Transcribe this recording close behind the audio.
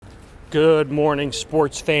Good morning,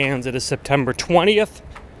 sports fans. It is September 20th.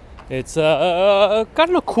 It's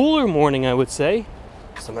gotten a cooler morning, I would say.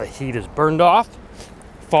 Some of the heat is burned off.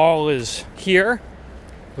 Fall is here.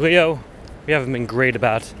 Leo, we haven't been great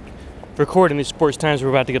about recording these sports times. We're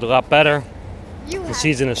about to get a lot better. The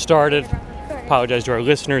season has started. Apologize to our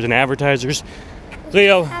listeners and advertisers.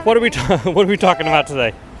 Leo, what are we talking about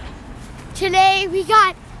today? Today we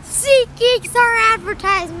got SeatGeeks, our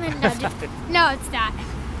advertisement. No, it's not.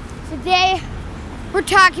 Today we're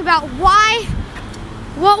talking about what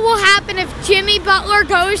will happen if Jimmy Butler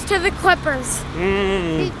goes to the Clippers.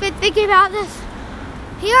 We've been thinking about this.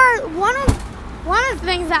 Here, one of the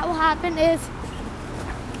things that will happen is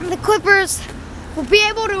the Clippers will be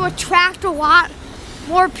able to attract a lot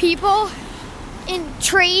more people in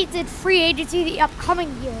trades and free agency the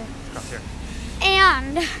upcoming year. Okay.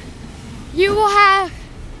 And you will have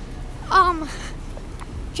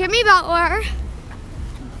Jimmy Butler,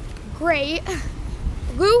 great,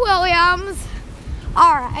 Lou Williams,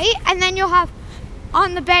 all right, and then you'll have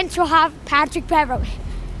on the bench you'll have Patrick Beverley.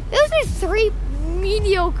 Those are three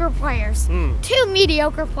mediocre players. Two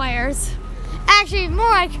mediocre players. Actually, more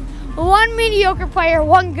like one mediocre player,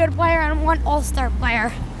 one good player, and one all-star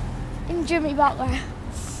player in Jimmy Butler.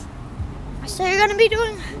 So you're gonna be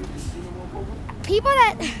doing people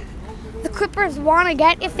that the Clippers want to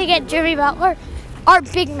get if they get Jimmy Butler are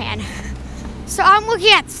big men. So I'm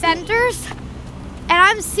looking at centers, and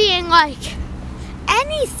I'm seeing like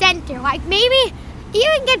any center, like maybe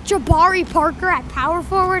even get Jabari Parker at power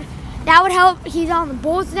forward. That would help. He's on the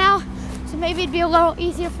Bulls now, so maybe it'd be a little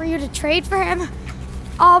easier for you to trade for him.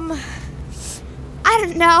 I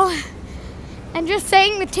don't know. And just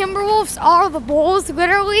saying the Timberwolves are the Bulls,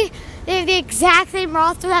 literally. They have the exact same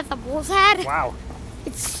roster that the Bulls had. Wow.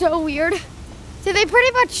 It's so weird. So they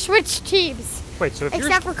pretty much switched teams. Wait, so if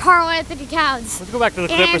except for Karl Anthony Towns. Let's go back to the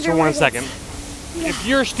Clippers for 1 second. Yeah. If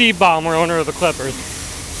you're Steve Ballmer, owner of the Clippers,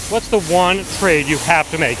 what's the one trade you have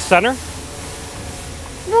to make? Center?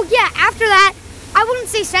 Well, yeah, after that, I wouldn't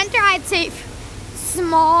say center, I'd say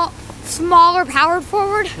smaller power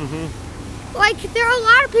forward. Like, there are a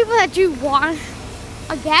lot of people that you want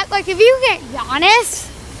to get. Like, if you get Giannis,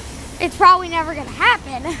 it's probably never going to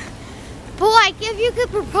happen. But, like, if you could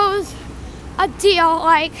propose a deal,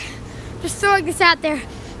 like, just throwing this out there,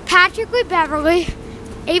 Patrick Beverley,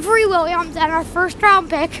 Avery Williams, and our first-round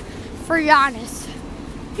pick for Giannis.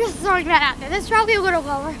 Just throwing that out there. That's probably a little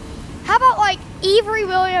lower. How about, like, Avery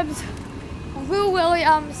Williams, Lou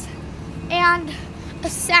Williams, and a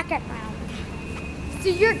second round? So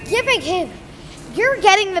you're getting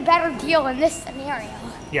the better deal in this scenario.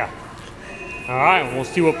 Yeah. All right, we'll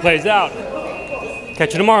see what plays out.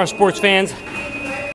 Catch you tomorrow, sports fans.